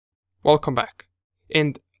Welcome back.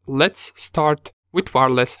 And let's start with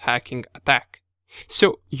wireless hacking attack.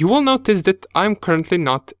 So you will notice that I'm currently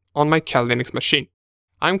not on my Kali Linux machine.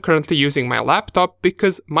 I'm currently using my laptop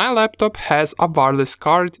because my laptop has a wireless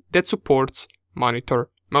card that supports monitor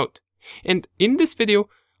mode. And in this video,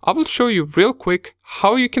 I will show you real quick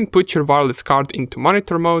how you can put your wireless card into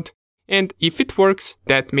monitor mode. And if it works,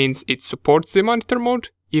 that means it supports the monitor mode.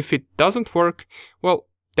 If it doesn't work, well,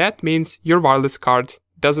 that means your wireless card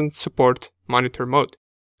doesn't support monitor mode.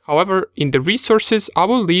 However, in the resources, I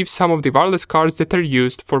will leave some of the wireless cards that are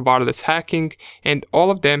used for wireless hacking, and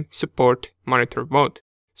all of them support monitor mode.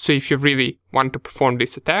 So if you really want to perform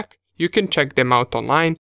this attack, you can check them out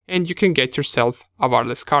online and you can get yourself a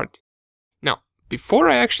wireless card. Now, before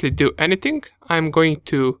I actually do anything, I'm going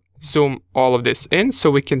to zoom all of this in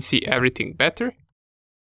so we can see everything better.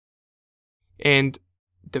 And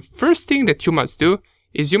the first thing that you must do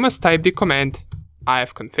is you must type the command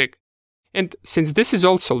ifconfig. And since this is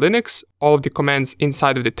also Linux, all of the commands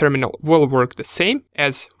inside of the terminal will work the same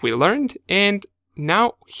as we learned. And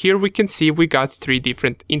now here we can see we got three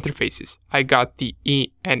different interfaces. I got the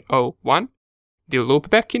ENO1, the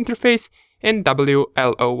loopback interface, and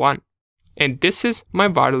WLO1. And this is my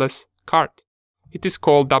wireless card. It is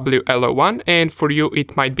called WLO1, and for you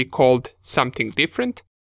it might be called something different.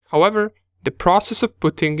 However, the process of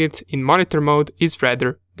putting it in monitor mode is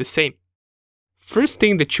rather the same. First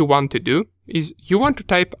thing that you want to do is you want to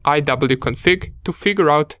type iwconfig to figure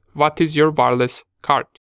out what is your wireless card.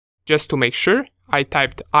 Just to make sure, I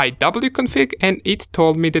typed iwconfig and it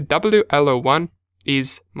told me that WLO1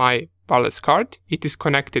 is my wireless card. It is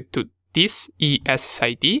connected to this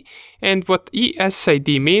ESSID, and what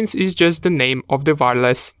ESSID means is just the name of the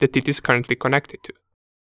wireless that it is currently connected to.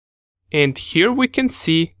 And here we can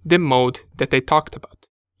see the mode that I talked about.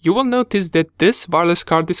 You will notice that this wireless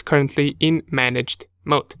card is currently in managed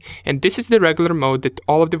mode, and this is the regular mode that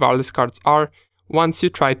all of the wireless cards are once you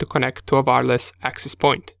try to connect to a wireless access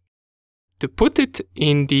point. To put it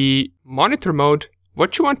in the monitor mode,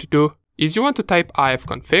 what you want to do is you want to type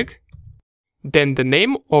ifconfig, then the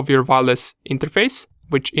name of your wireless interface,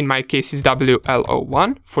 which in my case is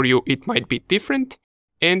WLO1, for you it might be different,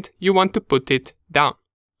 and you want to put it down.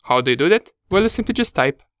 How do you do that? Well, you simply just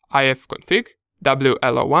type ifconfig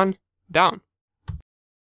WLO1 down.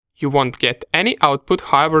 You won't get any output,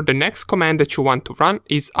 however the next command that you want to run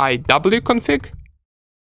is iwconfig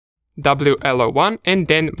WLO1 and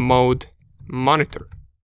then mode monitor.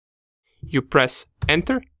 You press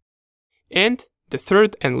enter, and the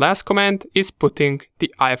third and last command is putting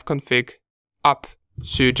the ifconfig up.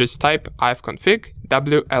 So you just type ifconfig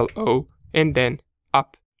WLO and then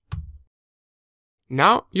up.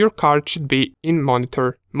 Now your card should be in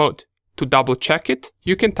monitor mode. To double check it,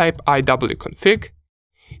 you can type iwconfig,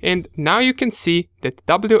 and now you can see that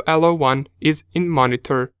WLO1 is in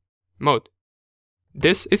monitor mode.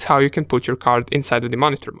 This is how you can put your card inside of the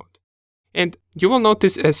monitor mode. And you will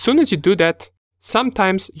notice as soon as you do that,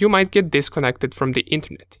 sometimes you might get disconnected from the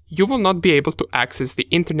internet. You will not be able to access the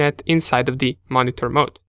internet inside of the monitor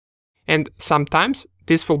mode. And sometimes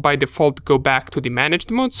this will by default go back to the managed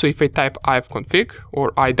mode. So if I type ifconfig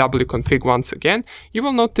or iwconfig once again, you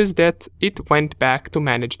will notice that it went back to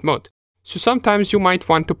managed mode. So sometimes you might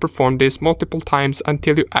want to perform this multiple times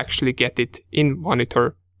until you actually get it in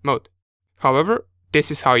monitor mode. However,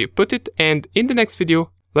 this is how you put it, and in the next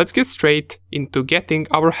video, let's get straight into getting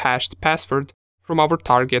our hashed password from our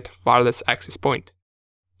target wireless access point.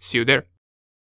 See you there.